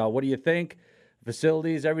Wichita. What do you think?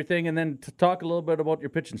 Facilities, everything, and then to talk a little bit about your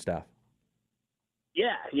pitching staff.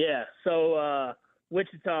 Yeah. So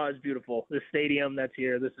Wichita is beautiful. The stadium that's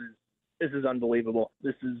here, this is unbelievable.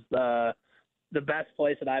 This is the best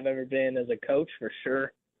place that I've ever been as a coach for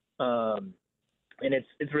sure. and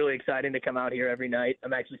it's really exciting to come out here every night.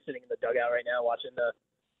 I'm actually sitting in the dugout right now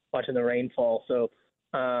watching the rain fall. So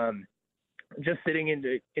just sitting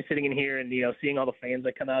in here and seeing all the fans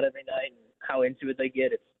that come out every night and how into it they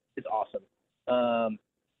get, it's awesome.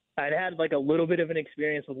 I'd had like a little bit of an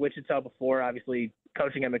experience with Wichita before, obviously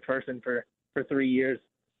coaching at McPherson for 3 years.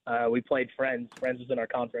 We played Friends. Friends was in our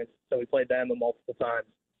conference, so we played them multiple times.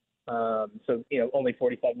 So only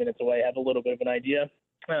 45 minutes away. I have a little bit of an idea.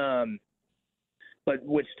 But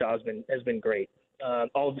Wichita has been great.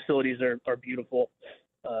 All the facilities are beautiful.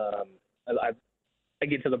 I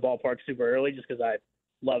get to the ballpark super early just because I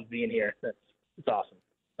love being here. It's awesome.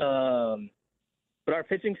 But our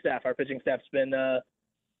pitching staff's been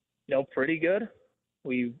pretty good.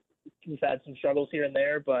 We've had some struggles here and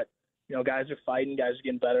there, but guys are fighting. Guys are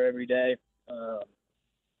getting better every day.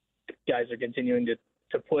 Guys are continuing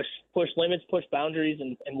to push limits, push boundaries,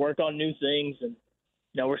 and work on new things. And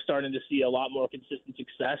we're starting to see a lot more consistent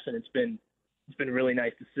success, and it's been really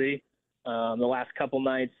nice to see. The last couple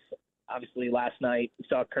nights, obviously last night we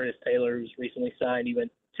saw Curtis Taylor, who's recently signed. He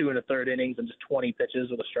went 2 1/3 innings and just 20 pitches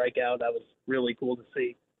with a strikeout. That was really cool to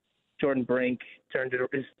see. Jordan Brink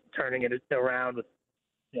is turning it around with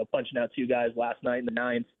punching out 2 guys last night in the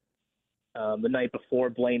 9th. The night before,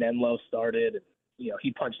 Blaine Enlow started.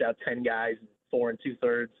 He punched out 10 guys in 4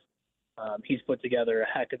 2/3. He's put together a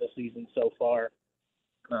heck of a season so far.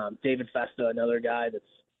 David Festa, another guy that's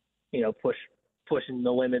pushing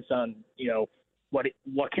the limits on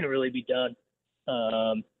what can really be done.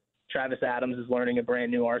 Travis Adams is learning a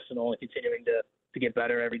brand new arsenal and continuing to get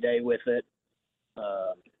better every day with it.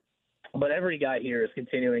 But every guy here is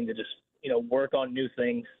continuing to just work on new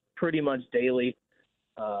things pretty much daily,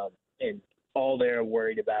 and all they're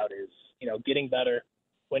worried about is getting better,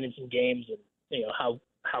 winning some games, and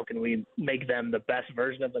how can we make them the best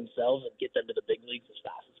version of themselves and get them to the big leagues as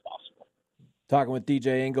fast as possible. Talking with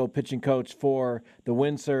DJ Ingall, pitching coach for the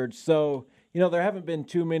Wind Surge. So there haven't been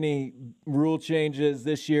too many rule changes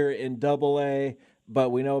this year in Double-A, but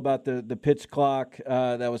we know about the pitch clock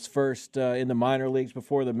that was first in the minor leagues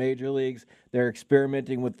before the major leagues. They're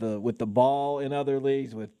experimenting with the ball in other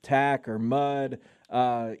leagues with tack or mud.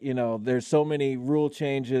 There's so many rule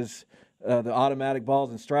changes, the automatic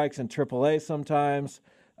balls and strikes in Triple-A sometimes.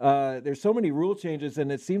 There's so many rule changes,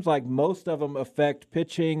 and it seems like most of them affect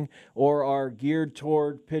pitching or are geared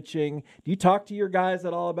toward pitching. Do you talk to your guys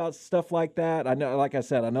at all about stuff like that? I know, like I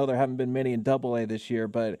said, I know there haven't been many in Double-A this year,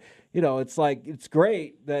 but it's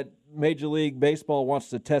great that Major League Baseball wants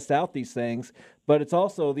to test out these things, but it's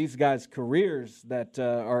also these guys' careers that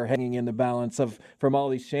are hanging in the balance from all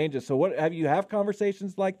these changes. So, what have you have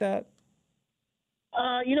conversations like that?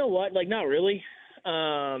 You know what? Like, not really.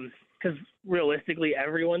 Because realistically,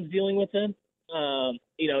 everyone's dealing with them.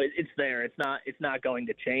 It's there. It's not going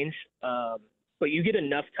to change. But you get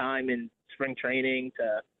enough time in spring training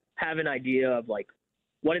to have an idea of like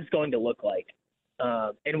what it's going to look like.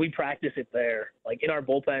 And we practice it there, like in our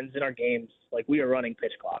bullpens, in our games. Like, we are running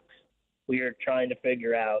pitch clocks. We are trying to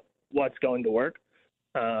figure out what's going to work.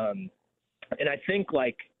 And I think,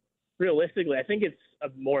 like, realistically, I think it's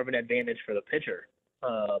more of an advantage for the pitcher.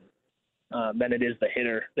 Than it is the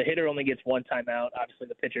hitter. The hitter only gets 1 timeout. Obviously,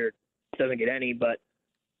 the pitcher doesn't get any, but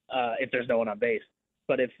if there's no one on base.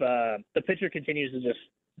 But if the pitcher continues to just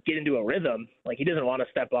get into a rhythm, like, he doesn't want to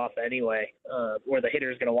step off anyway, or the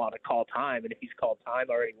hitter is going to want to call time, and if he's called time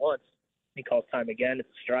already once, he calls time again, it's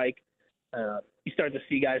a strike. You start to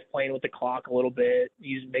see guys playing with the clock a little bit,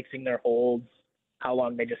 mixing their holds, how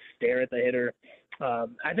long they just stare at the hitter.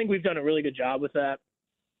 I think we've done a really good job with that.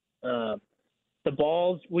 The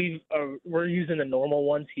balls, we're using the normal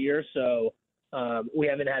ones here, so we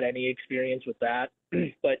haven't had any experience with that.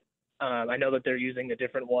 But I know that they're using a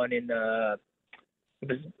different one in, I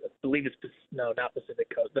believe it's not Pacific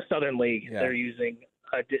Coast, the Southern League. Yeah. They're using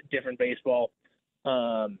a different baseball,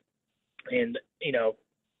 and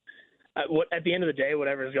at the end of the day,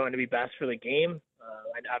 whatever is going to be best for the game.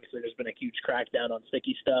 And obviously, there's been a huge crackdown on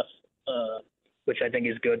sticky stuff, which I think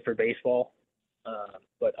is good for baseball.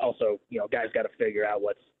 But also, guys got to figure out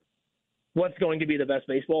what's going to be the best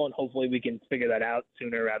baseball, and hopefully we can figure that out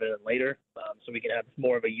sooner rather than later, so we can have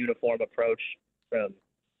more of a uniform approach from,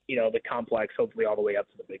 the complex, hopefully all the way up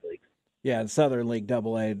to the big leagues. Yeah, in Southern League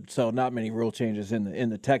Double-A, so not many rule changes in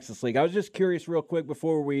the Texas League. I was just curious real quick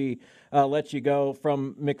before we let you go,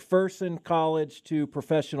 from McPherson College to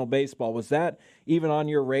professional baseball, was that even on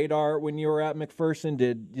your radar when you were at McPherson?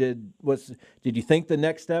 Did you think the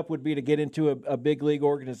next step would be to get into a big league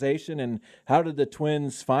organization, and how did the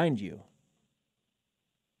Twins find you?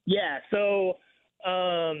 Yeah, so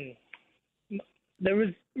there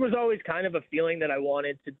was always kind of a feeling that I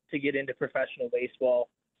wanted to get into professional baseball.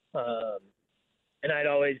 And I'd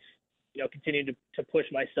always, continued to push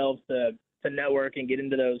myself to network and get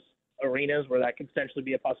into those arenas where that could potentially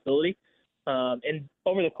be a possibility. And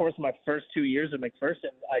over the course of my first 2 years at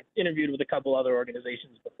McPherson, I interviewed with a couple other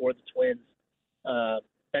organizations before the Twins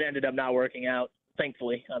that ended up not working out.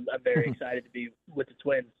 Thankfully, I'm very excited to be with the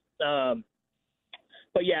Twins.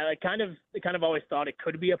 But yeah, I kind of always thought it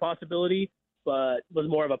could be a possibility, but was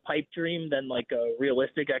more of a pipe dream than like a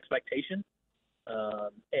realistic expectation.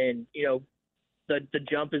 And the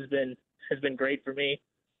jump has been great for me.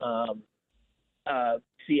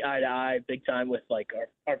 See eye to eye big time with like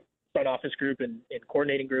our front office group and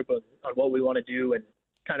coordinating group on what we want to do and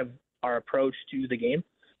kind of our approach to the game,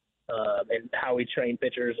 and how we train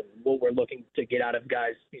pitchers and what we're looking to get out of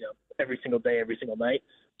guys, every single day, every single night.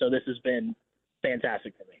 So this has been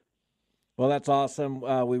fantastic for me. Well, that's awesome.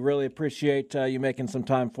 We really appreciate you making some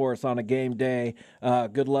time for us on a game day.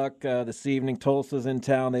 Good luck this evening. Tulsa's in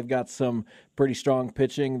town. They've got some pretty strong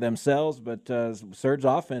pitching themselves, but Surge's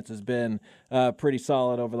offense has been pretty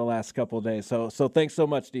solid over the last couple of days. So thanks so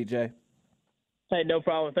much, DJ. Hey, no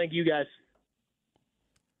problem. Thank you, guys.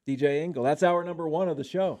 DJ Ingall. That's hour number 1 of the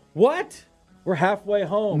show. What? We're halfway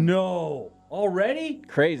home. No. Already?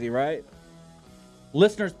 Crazy, right?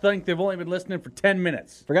 Listeners think they've only been listening for 10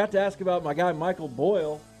 minutes. Forgot to ask about my guy Michael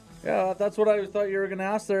Boyle. Yeah, that's what I thought you were going to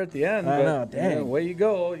ask there at the end. I know, dang. Away you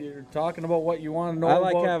go. You're talking about what you want to know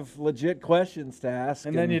I about. have legit questions to ask.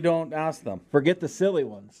 And then you don't ask them. Forget the silly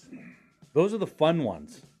ones. Those are the fun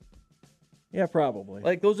ones. Yeah, probably.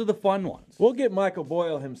 Like, those are the fun ones. We'll get Michael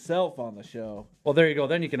Boyle himself on the show. Well, there you go.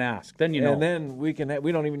 Then you can ask. Then you know. And then we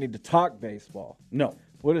don't even need to talk baseball. No.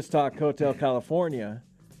 We'll just talk Hotel California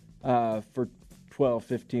for 12,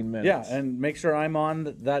 15 minutes. Yeah, and make sure I'm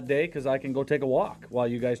on that day because I can go take a walk while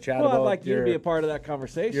you guys chat about I'd like you to be a part of that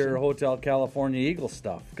conversation. Your Hotel California Eagles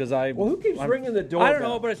stuff. Well, who keeps ringing the doorbell? I don't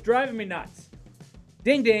know, but it's driving me nuts.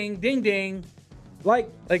 Ding, ding, ding, ding.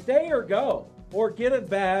 Like stay or go. Or get a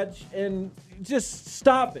badge and just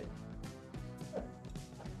stop it.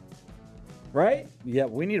 Right? Yeah,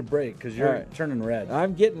 we need a break because you're turning red.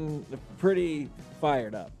 I'm getting pretty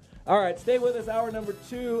fired up. All right, stay with us. Hour number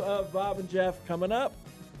 2 of Bob and Jeff coming up.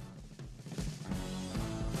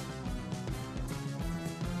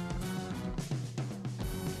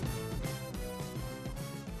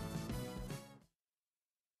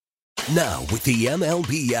 Now, with the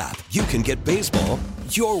MLB app, you can get baseball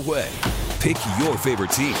your way. Pick your favorite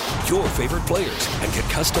team, your favorite players, and get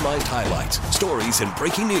customized highlights, stories, and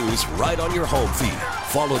breaking news right on your home feed.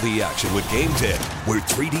 Follow the action with Game Day, where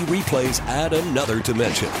 3D replays add another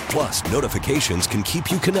dimension. Plus, notifications can keep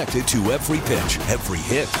you connected to every pitch, every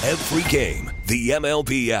hit, every game. The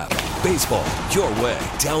MLB app. Baseball your way.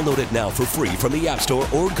 Download it now for free from the App Store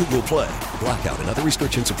or Google Play. Blackout and other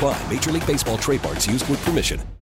restrictions apply. Major League Baseball trademarks used with permission.